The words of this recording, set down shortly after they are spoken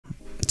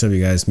What's up,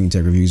 you guys? Me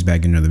Tech Reviews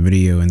back in another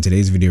video. In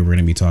today's video, we're going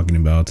to be talking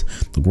about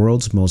the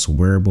world's most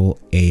wearable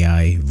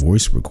AI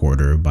voice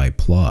recorder by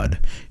Plaud,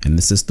 and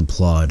this is the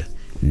Plaud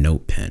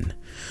NotePin.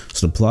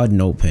 So the Plaud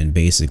NotePin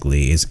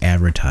basically is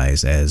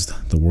advertised as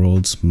the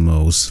world's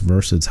most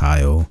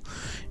versatile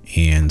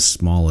and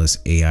smallest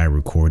AI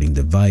recording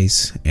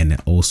device, and it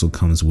also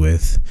comes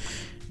with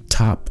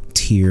top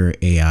tier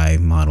AI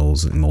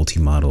models and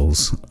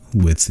multi-models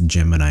with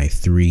Gemini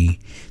 3,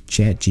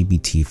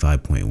 ChatGPT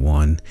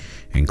 5.1,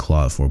 and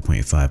Claude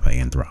 4.5 by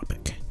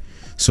Anthropic.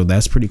 So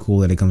that's pretty cool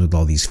that it comes with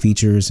all these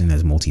features and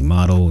has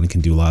multi-model and can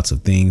do lots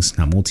of things.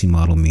 Now,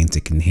 multi-model means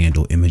it can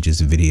handle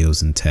images,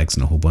 videos, and text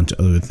and a whole bunch of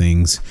other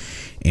things,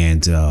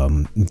 and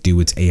do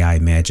its AI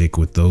magic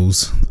with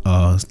those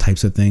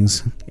types of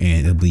things.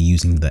 And it'll be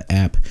using the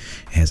app.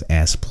 It has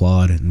Ask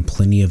Plaud and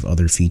plenty of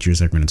other features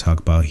that we're going to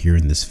talk about here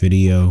in this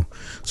video.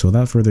 So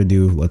without further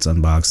ado, let's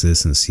unbox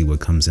this and see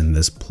what comes in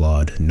this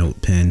Plaud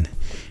NotePin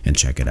and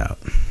check it out.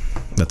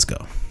 Let's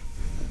go.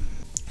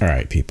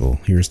 Alright people,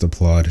 here's the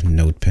Plaud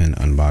NotePin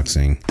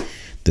unboxing.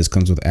 This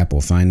comes with Apple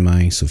Find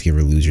My, so if you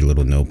ever lose your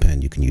little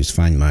NotePin, you can use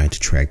Find My to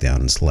track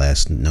down its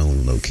last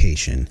known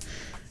location.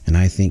 And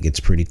I think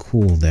it's pretty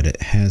cool that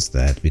it has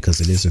that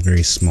because it is a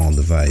very small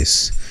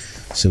device.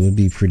 So it would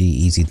be pretty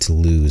easy to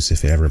lose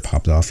if it ever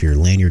popped off your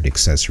lanyard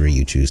accessory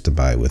you choose to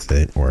buy with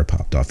it, or it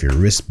popped off your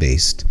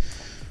wrist-based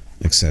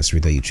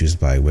accessory that you choose to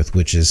buy with,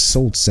 which is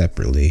sold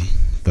separately.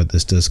 But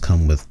this does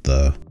come with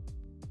the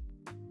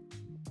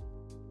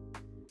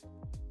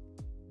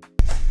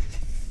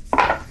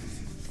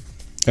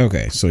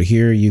okay, so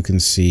here you can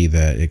see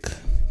that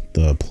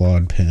the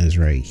Plaud pen is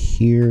right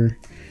here.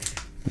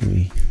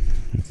 I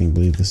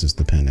believe this is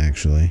the pen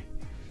actually.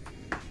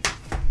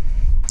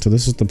 So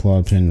this is the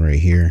Plaud pen right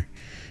here,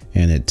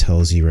 and it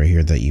tells you right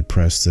here that you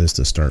press this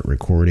to start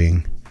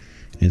recording.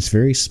 And it's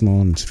very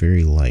small and it's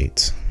very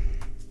light.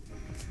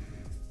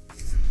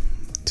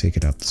 Take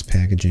it out this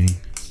packaging.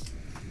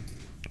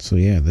 So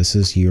yeah, this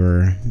is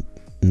your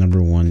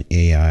 #1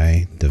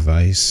 AI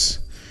device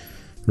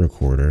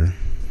recorder.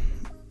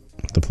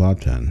 The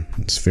Plaud pen.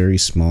 It's very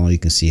small. You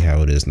can see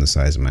how it is in the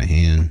size of my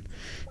hand,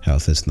 how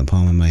it fits in the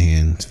palm of my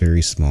hand. It's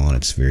very small and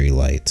it's very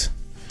light.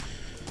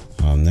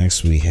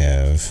 Next we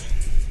have,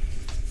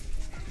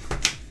 I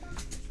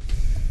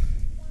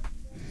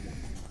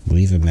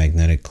believe, a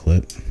magnetic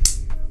clip.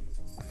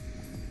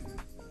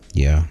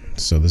 Yeah,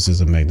 so this is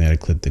a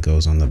magnetic clip that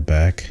goes on the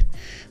back.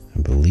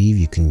 I believe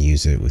you can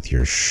use it with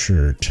your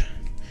shirt.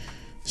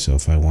 So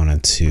if I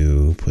wanted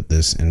to put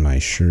this in my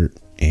shirt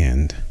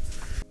and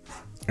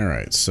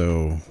alright,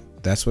 so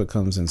that's what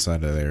comes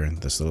inside of there,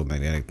 this little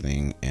magnetic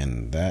thing,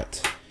 and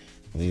that,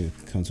 I believe,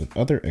 comes with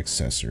other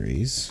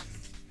accessories.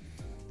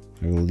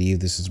 I believe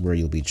this is where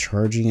you'll be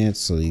charging it,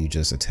 so you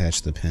just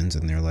attach the pins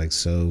in there like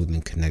so, and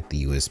then connect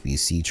the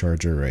USB-C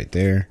charger right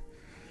there.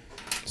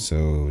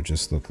 So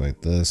just look like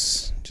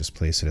this, just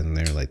place it in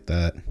there like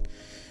that,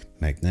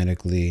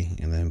 magnetically,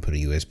 and then put a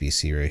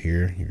USB-C right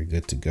here. You're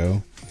good to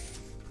go.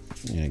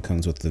 And it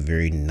comes with a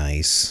very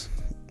nice,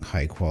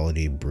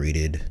 high-quality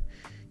braided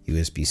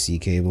USB-C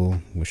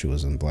cable. Wish it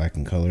was in black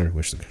in color.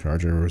 Wish the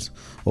charger was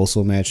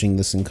also matching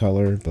this in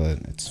color, but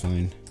it's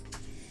fine.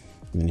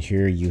 And then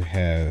here you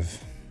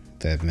have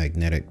that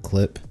magnetic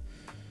clip.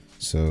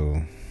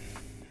 So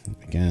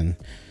again,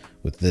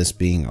 with this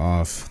being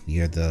off,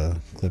 you have the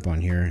clip on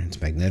here. It's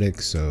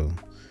magnetic, so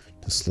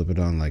just slip it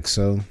on like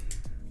so.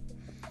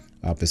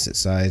 Opposite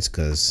sides,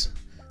 because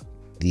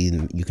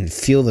you can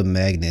feel the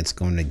magnets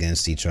going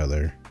against each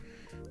other.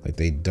 Like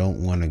they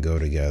don't want to go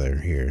together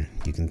here.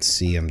 You can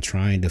see I'm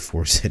trying to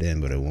force it in,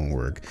 but it won't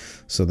work.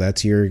 So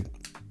that's your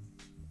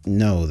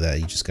know that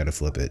you just got to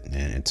flip it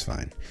and it's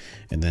fine.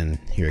 And then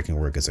here it can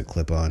work as a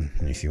clip-on.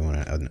 And if you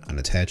want to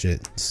unattach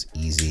it, it's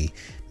easy.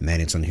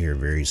 Magnets on here are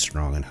very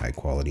strong and high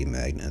quality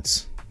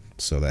magnets.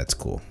 So that's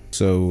cool.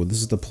 So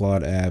this is the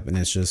Plaud app, and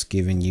it's just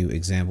giving you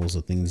examples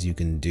of things you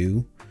can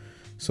do.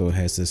 So it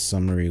has this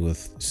summary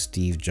with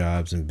Steve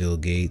Jobs and Bill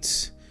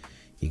Gates.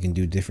 You can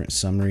do different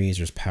summaries.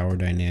 There's power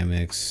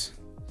dynamics.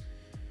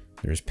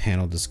 There's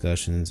panel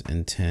discussions,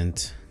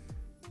 intent.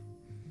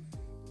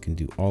 You can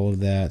do all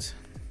of that.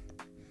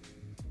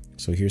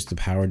 So here's the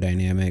power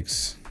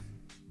dynamics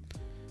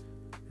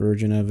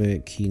version of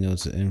it.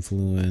 Keynotes of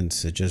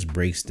influence. It just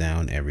breaks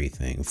down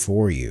everything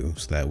for you,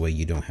 so that way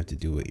you don't have to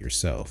do it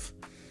yourself.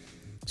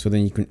 So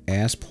then you can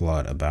ask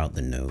Plaud about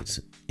the notes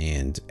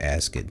and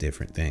ask it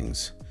different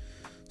things.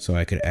 So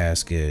I could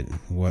ask it,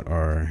 what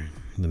are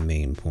the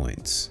main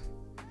points?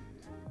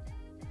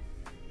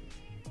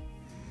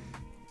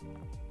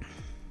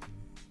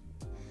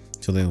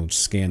 So then it'll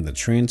scan the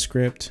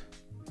transcript,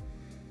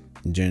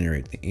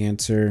 generate the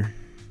answer,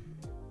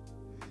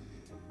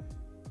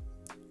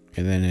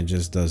 and then it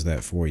just does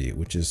that for you,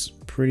 which is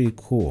pretty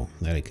cool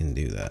that it can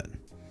do that.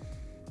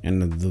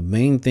 And the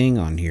main thing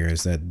on here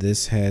is that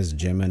this has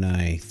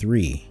Gemini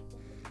 3,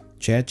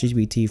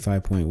 ChatGPT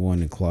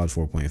 5.1, and Claude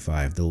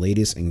 4.5, the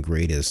latest and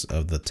greatest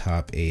of the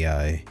top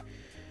AI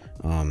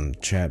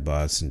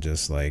chatbots and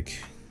just like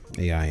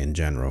AI in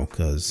general,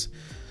 because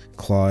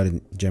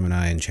Claude,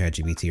 Gemini, and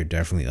ChatGPT are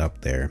definitely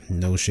up there.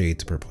 No shade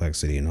to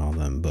Perplexity and all of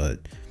them, but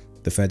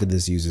the fact that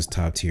this uses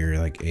top tier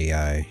like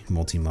AI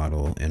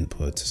multi-model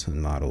inputs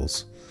and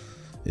models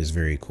is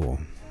very cool.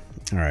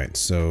 All right,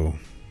 so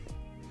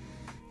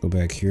go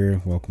back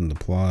here. Welcome to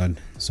Plaud.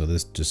 So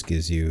this just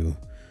gives you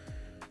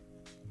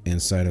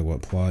insight of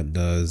what Plaud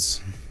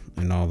does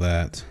and all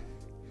that.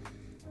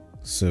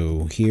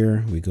 So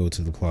here we go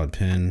to the Plaud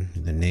pin,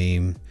 the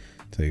name,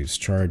 tell you it's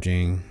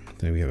charging.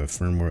 Then we have a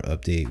firmware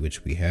update,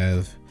 which we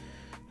have.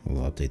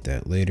 We'll update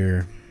that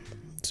later.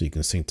 So you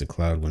can sync to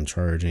cloud when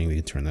charging. We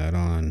can turn that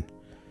on.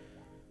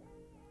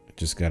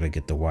 Just got to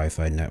get the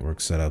Wi-Fi network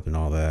set up and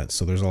all that.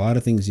 So there's a lot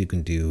of things you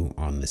can do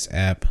on this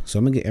app. So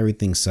I'm gonna get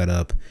everything set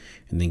up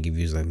and then give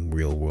you like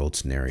real world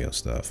scenario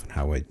stuff and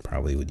how I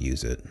probably would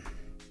use it.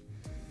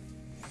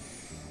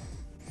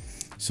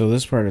 So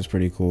this part is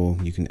pretty cool.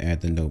 You can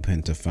add the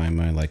NotePin to Find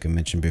My, like I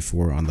mentioned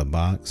before on the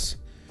box.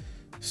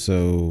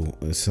 So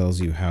it tells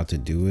you how to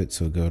do it.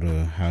 So go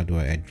to how do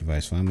I add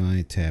device Find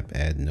My, tap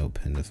add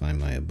NotePin to Find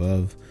My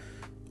above,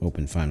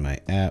 open Find My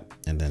app,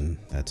 and then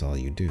that's all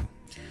you do.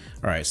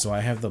 All right, so I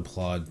have the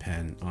Plaud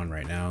pen on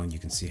right now. You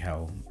can see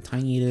how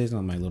tiny it is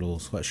on my little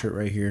sweatshirt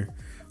right here.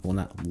 Well,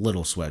 not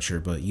little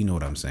sweatshirt, but you know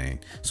what I'm saying.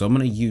 So I'm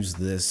gonna use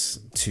this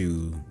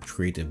to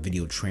create a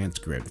video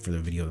transcript for the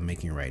video I'm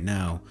making right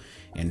now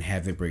and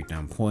have it break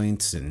down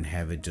points and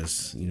have it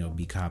just, you know,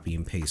 be copy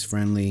and paste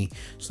friendly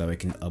so that I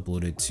can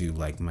upload it to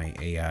like my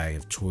AI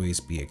of choice,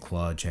 be it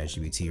Claude,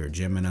 ChatGPT, or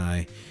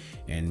Gemini,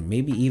 and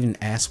maybe even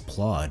ask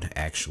Plaud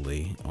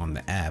actually on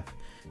the app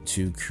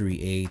to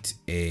create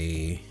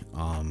a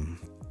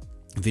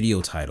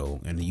video title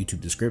and a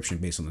YouTube description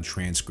based on the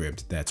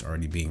transcript that's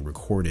already being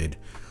recorded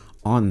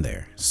on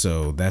there.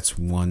 So that's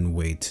one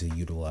way to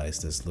utilize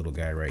this little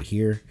guy right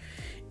here,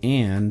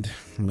 and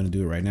I'm gonna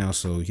do it right now.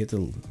 So you have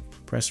to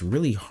press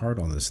really hard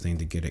on this thing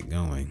to get it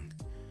going.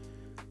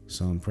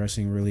 So I'm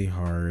pressing really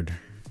hard,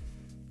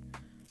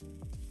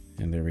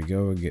 and there we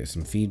go. Get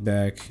some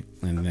feedback,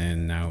 and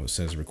then now it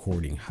says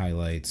recording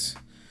highlights.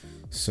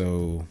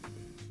 So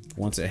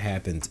once it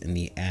happens in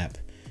the app,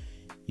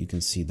 you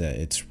can see that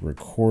it's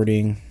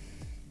recording.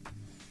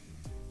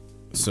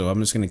 So I'm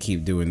just going to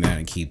keep doing that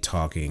and keep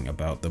talking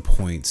about the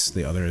points,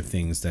 the other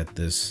things that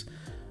this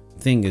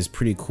thing is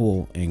pretty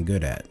cool and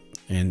good at,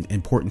 and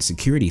important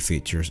security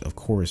features, of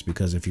course,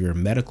 because if you're a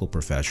medical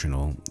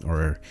professional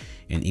or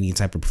in any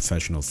type of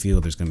professional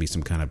field, there's going to be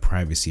some kind of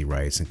privacy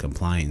rights and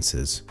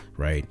compliances,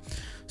 right?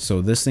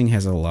 So this thing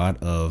has a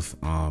lot of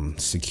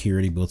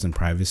security, built-in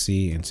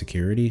privacy and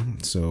security.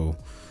 So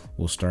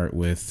we'll start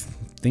with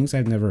things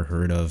I've never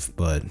heard of,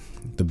 but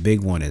the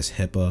big one is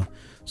HIPAA.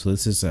 So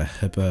this is a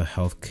HIPAA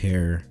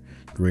healthcare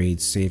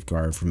grade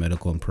safeguard for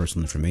medical and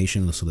personal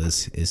information. So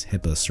this is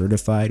HIPAA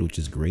certified, which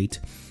is great,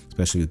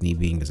 especially with me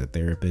being as a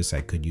therapist. I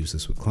could use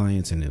this with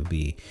clients and it'll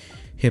be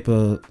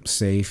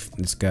HIPAA-Safe.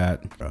 It's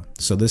got,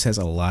 so this has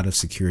a lot of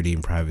security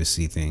and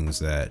privacy things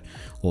that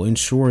will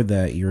ensure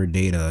that your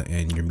data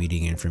and your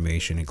meeting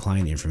information and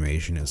client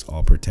information is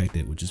all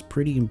protected, which is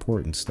pretty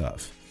important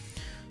stuff.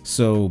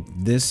 So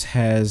this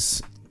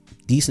has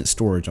decent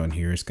storage on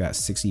here. It's got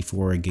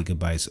 64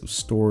 gigabytes of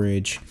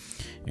storage,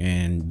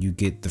 and you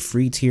get the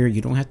free tier.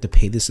 You don't have to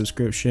pay the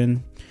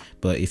subscription,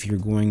 but if you're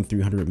going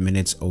 300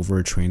 minutes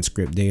over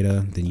transcript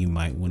data, then you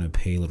might want to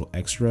pay a little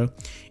extra.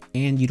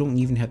 And you don't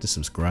even have to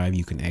subscribe.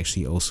 You can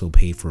actually also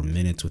pay for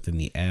minutes within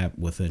the app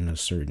within a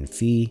certain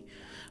fee.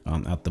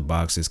 Out the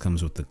box, this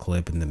comes with the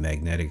clip and the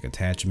magnetic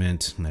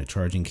attachment and the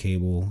charging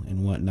cable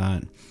and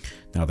whatnot.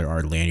 Now there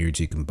are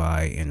lanyards you can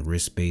buy and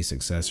wrist-based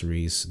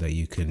accessories so that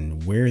you can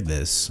wear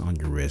this on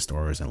your wrist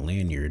or as a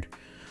lanyard.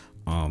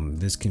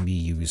 This can be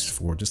used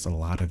for just a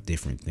lot of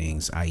different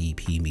things: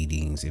 IEP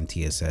meetings,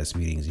 MTSS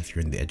meetings if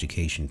you're in the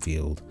education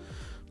field.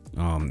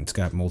 It's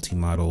got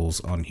multi-models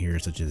on here,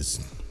 such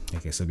as,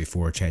 like I said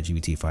before,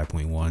 ChatGPT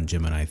 5.1,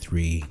 Gemini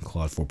 3,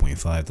 Claude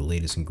 4.5, the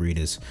latest and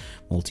greatest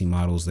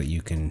multi-models that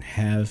you can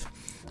have.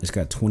 It's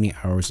got 20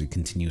 hours of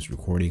continuous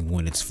recording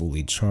when it's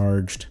fully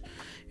charged.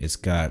 It's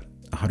got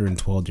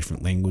 112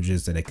 different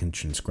languages that it can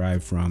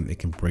transcribe from. It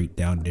can break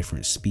down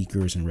different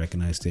speakers and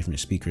recognize different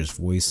speakers'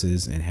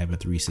 voices and have a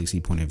 360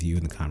 point of view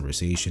in the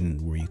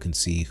conversation where you can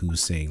see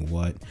who's saying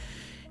what,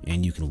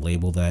 and you can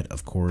label that,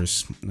 of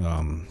course,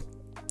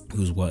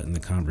 who's what in the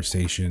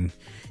conversation.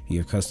 You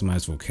have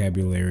customized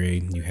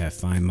vocabulary. You have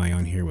Find My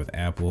on here with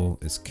Apple.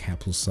 It's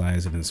capsule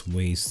size and it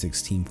weighs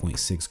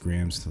 16.6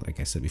 grams.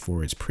 Like I said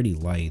before, it's pretty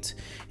light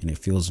and it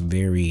feels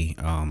very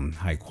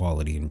high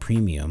quality and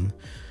premium.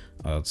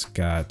 It's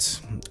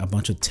got a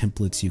bunch of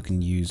templates you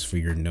can use for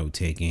your note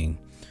taking.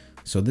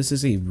 So this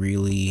is a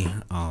really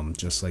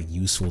just like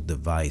useful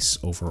device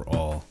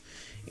overall.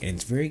 And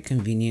it's very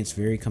convenient, it's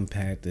very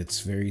compact,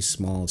 it's very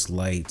small, it's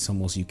light, it's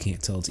almost, you can't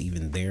tell it's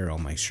even there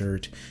on my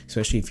shirt,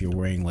 especially if you're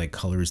wearing like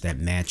colors that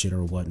match it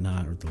or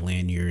whatnot, or the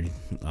lanyard,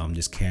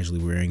 just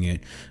casually wearing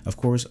it. Of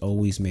course,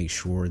 always make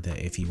sure that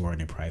if you are in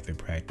a private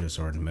practice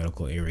or in a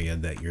medical area,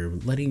 that you're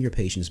letting your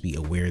patients be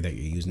aware that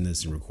you're using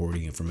this and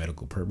recording it for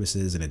medical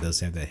purposes, and it does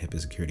have that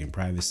HIPAA security and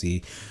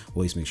privacy.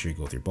 Always make sure you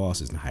go with your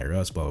bosses and higher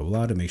ups, blah blah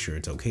blah, to make sure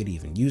it's okay to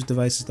even use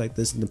devices like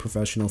this in the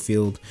professional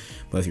field.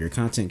 But if you're a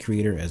content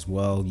creator as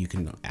well, you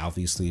can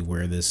obviously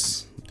wear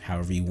this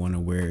however you want to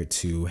wear it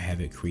to have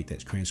it create that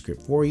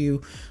transcript for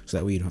you, so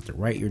that way you don't have to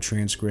write your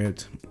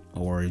transcript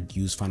or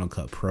use Final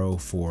Cut Pro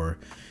for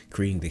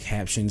creating the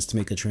captions to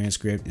make a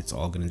transcript. It's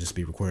all going to just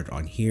be recorded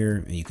on here,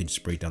 and you can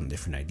just break down the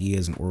different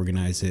ideas and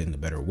organize it in a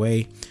better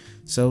way.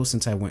 So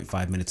since I went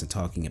 5 minutes of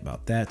talking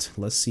about that,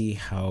 let's see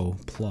how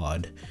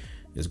Plaud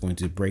is going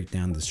to break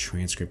down this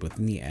transcript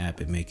within the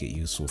app and make it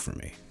useful for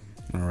me.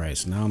 All right,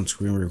 so now I'm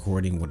screen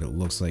recording what it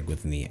looks like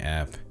within the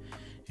app.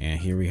 And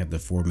here we have the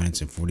 4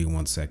 minutes and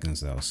 41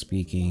 seconds that I was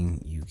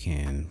speaking. You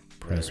can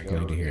press play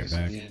to hear it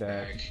back.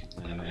 Feedback,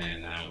 and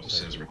then now it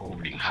says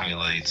recording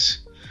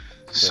highlights.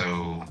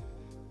 So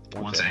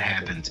once it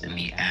happens in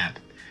the app,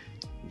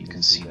 you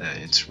can see that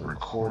it's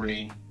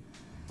recording.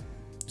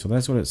 So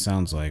that's what it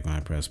sounds like when I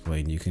press play.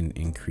 And you can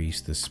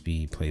increase the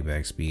speed,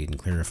 playback speed, and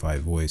clarify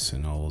voice,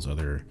 and all those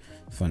other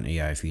fun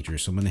AI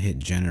features. So I'm gonna hit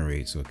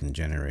generate so it can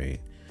generate.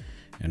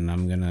 And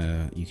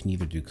you can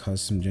either do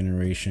custom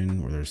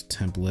generation, where there's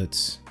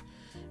templates,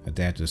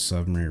 adaptive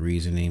summary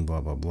reasoning,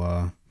 blah, blah,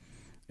 blah.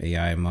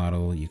 AI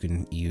model, you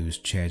can use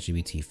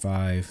ChatGPT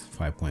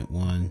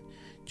 5.1,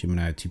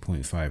 Gemini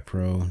 2.5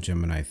 Pro,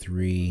 Gemini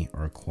 3,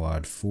 or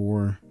Claude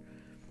 4.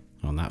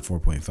 Well, not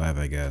 4.5,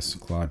 I guess,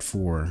 Claude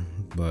 4,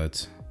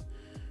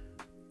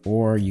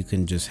 or you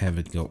can just have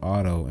it go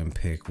auto and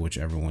pick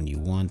whichever one you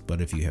want. But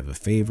if you have a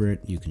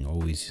favorite, you can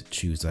always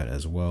choose that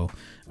as well.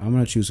 I'm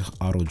going to choose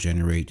auto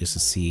generate just to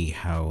see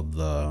how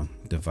the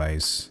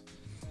device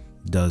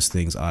does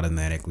things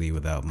automatically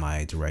without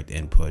my direct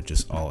input,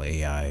 just all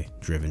AI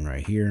driven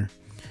right here.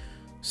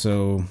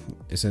 So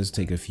it says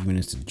take a few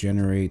minutes to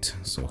generate,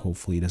 so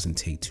hopefully it doesn't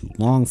take too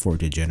long for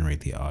it to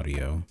generate the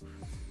audio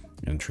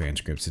and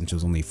transcript, since it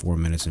was only 4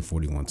 minutes and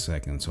 41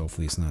 seconds.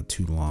 Hopefully it's not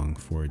too long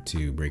for it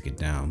to break it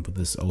down, but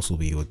this also will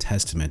be a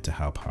testament to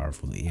how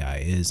powerful the AI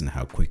is and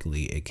how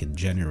quickly it can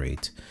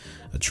generate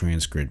a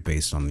transcript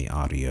based on the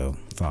audio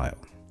file.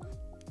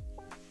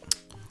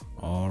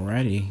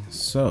 Alrighty,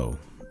 so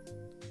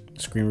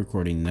screen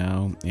recording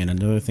now. And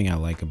another thing I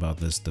like about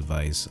this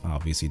device,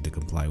 obviously to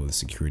comply with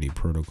security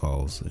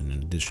protocols, and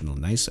an additional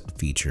nice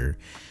feature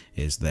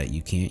is that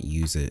you can't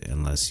use it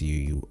unless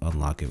you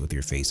unlock it with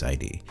your Face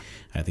ID.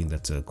 I think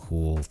that's a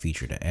cool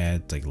feature to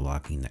add, like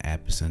locking the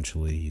app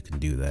essentially. You can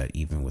do that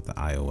even with the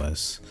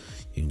iOS.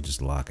 You can just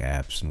lock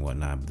apps and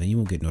whatnot, but then you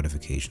won't get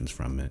notifications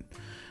from it.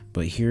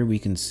 But here we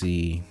can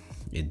see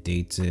it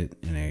dates it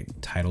and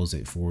it titles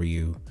it for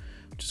you,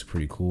 which is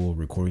pretty cool.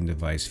 Recording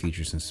device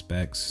features and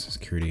specs,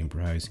 security and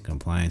privacy and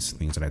compliance,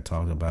 things that I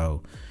talked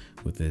about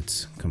with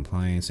its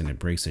compliance, and it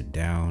breaks it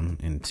down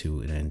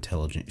into an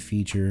intelligent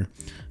feature.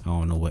 I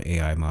don't know what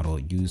AI model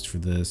it used for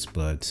this,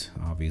 but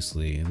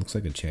obviously it looks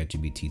like a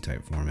ChatGPT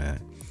type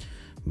format,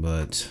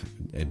 but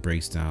it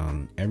breaks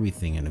down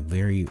everything in a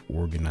very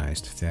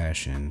organized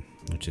fashion,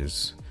 which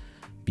is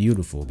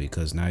beautiful,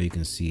 because now you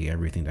can see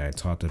everything that I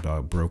talked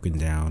about broken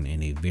down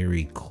in a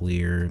very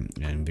clear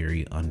and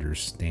very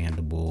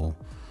understandable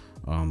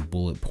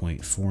bullet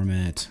point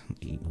format,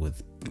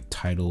 with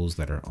titles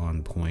that are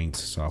on point,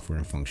 software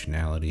and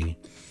functionality,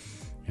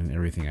 and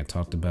everything I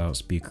talked about,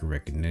 speaker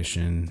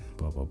recognition,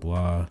 blah blah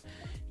blah,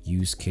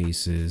 use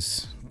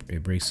cases.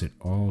 It breaks it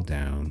all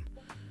down,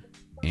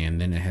 and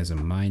then it has a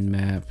mind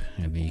map,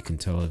 and then you can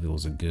tell if it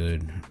was a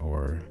good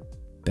or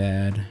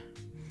bad.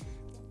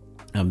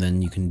 And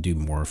then you can do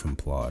more from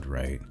Plaud,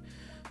 right?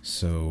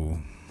 So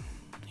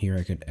here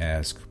I could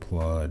ask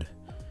Plaud,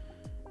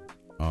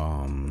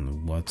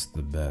 what's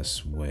the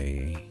best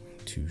way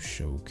to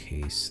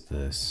showcase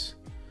this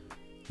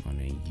on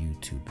a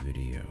YouTube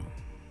video?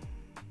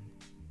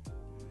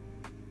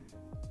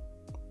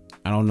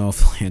 I don't know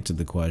if I'll answer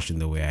the question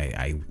the way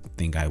I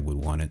think I would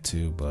want it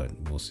to, but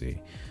we'll see.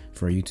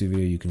 For a YouTube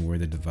video, you can wear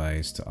the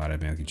device to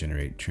automatically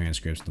generate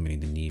transcripts, limiting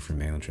the need for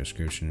manual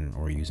transcription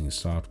or using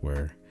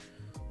software.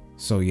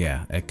 So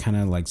yeah, it kind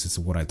of like this is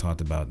what I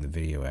talked about in the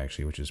video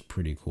actually, which is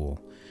pretty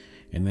cool.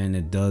 And then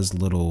it does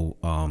little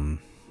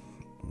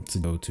to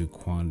go to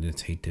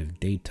quantitative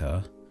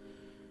data,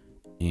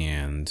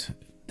 and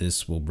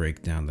this will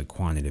break down the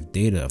quantitative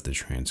data of the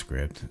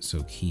transcript.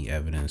 So key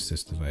evidence: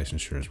 this device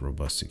ensures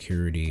robust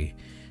security,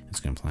 it's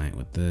compliant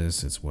with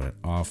this, it's what it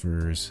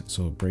offers.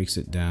 So it breaks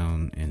it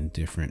down in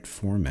different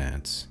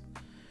formats,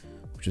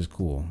 which is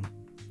cool.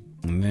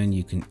 And then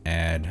you can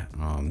add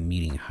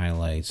meeting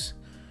highlights,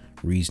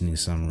 reasoning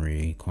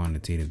summary,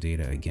 quantitative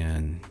data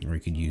again, or you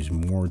could use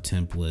more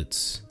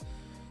templates.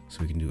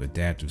 So we can do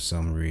adaptive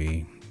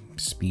summary,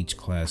 speech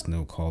class,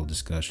 no call,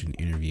 discussion,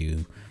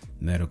 interview,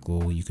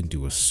 medical. You can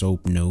do a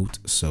SOAP note.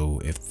 So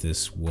if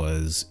this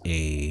was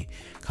a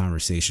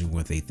conversation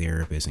with a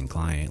therapist and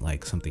client,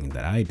 like something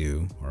that I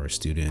do, or a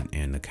student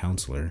and a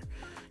counselor,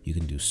 you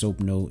can do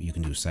SOAP note. You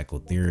can do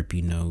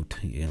psychotherapy note.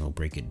 It'll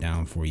break it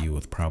down for you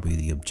with probably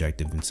the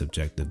objective and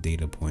subjective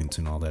data points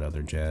and all that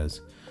other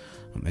jazz.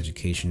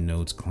 Education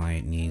notes,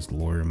 client needs,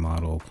 lawyer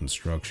model,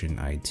 construction,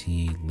 IT,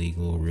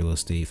 legal, real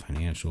estate,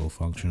 financial,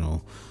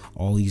 functional,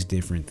 all these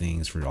different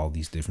things for all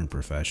these different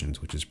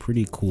professions, which is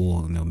pretty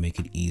cool, and they'll make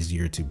it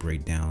easier to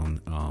break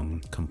down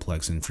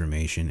complex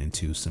information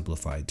into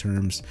simplified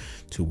terms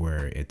to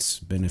where it's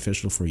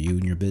beneficial for you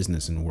and your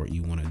business and what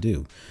you want to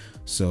do.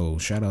 So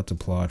shout out to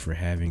Plaud for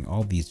having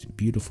all these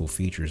beautiful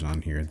features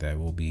on here that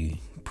will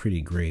be pretty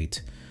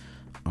great.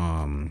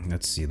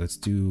 Let's see, let's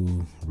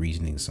do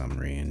reasoning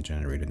summary and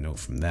generate a note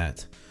from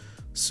that.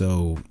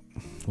 So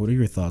what are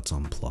your thoughts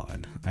on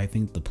Plaud? I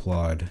think the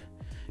Plaud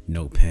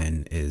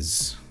NotePin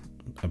is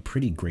a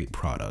pretty great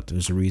product.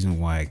 There's a reason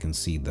why I can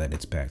see that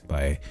it's backed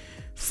by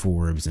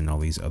Forbes and all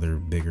these other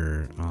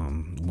bigger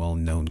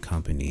well-known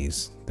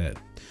companies,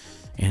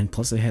 and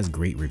plus it has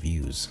great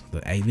reviews.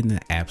 Even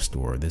the App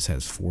Store, this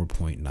has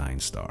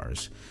 4.9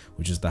 stars,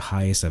 which is the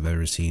highest I've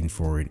ever seen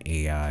for an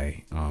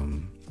AI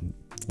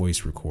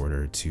voice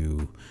recorder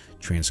to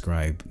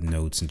transcribe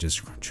notes and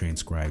just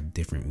transcribe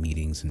different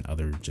meetings and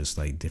other just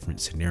like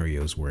different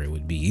scenarios where it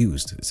would be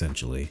used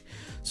essentially.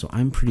 So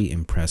I'm pretty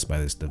impressed by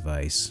this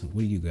device. What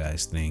do you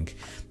guys think?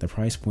 The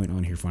price point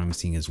on here for what I'm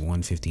seeing is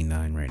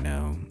 $159 right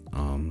now.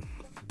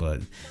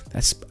 But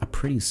that's a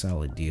pretty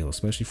solid deal,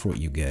 especially for what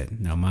you get.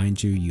 Now,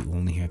 mind you, you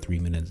only have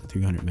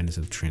 300 minutes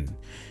of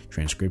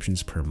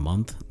transcriptions per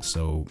month.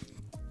 So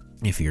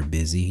if you're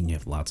busy and you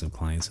have lots of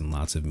clients and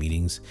lots of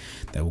meetings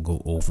that will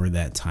go over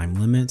that time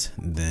limit,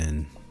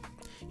 then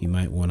you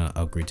might want to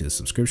upgrade to the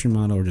subscription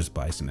model or just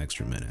buy some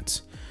extra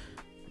minutes.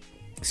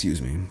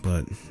 Excuse me.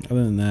 But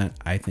other than that,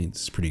 I think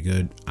this is pretty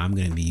good. I'm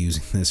going to be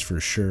using this for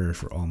sure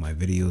for all my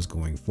videos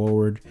going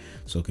forward,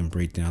 so it can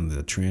break down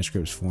the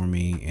transcripts for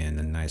me in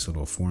a nice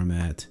little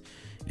format,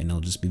 and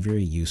it'll just be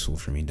very useful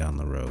for me down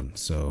the road.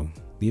 So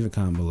leave a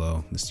comment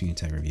below. The Student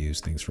Tech Reviews.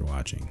 Thanks for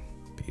watching.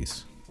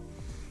 Peace.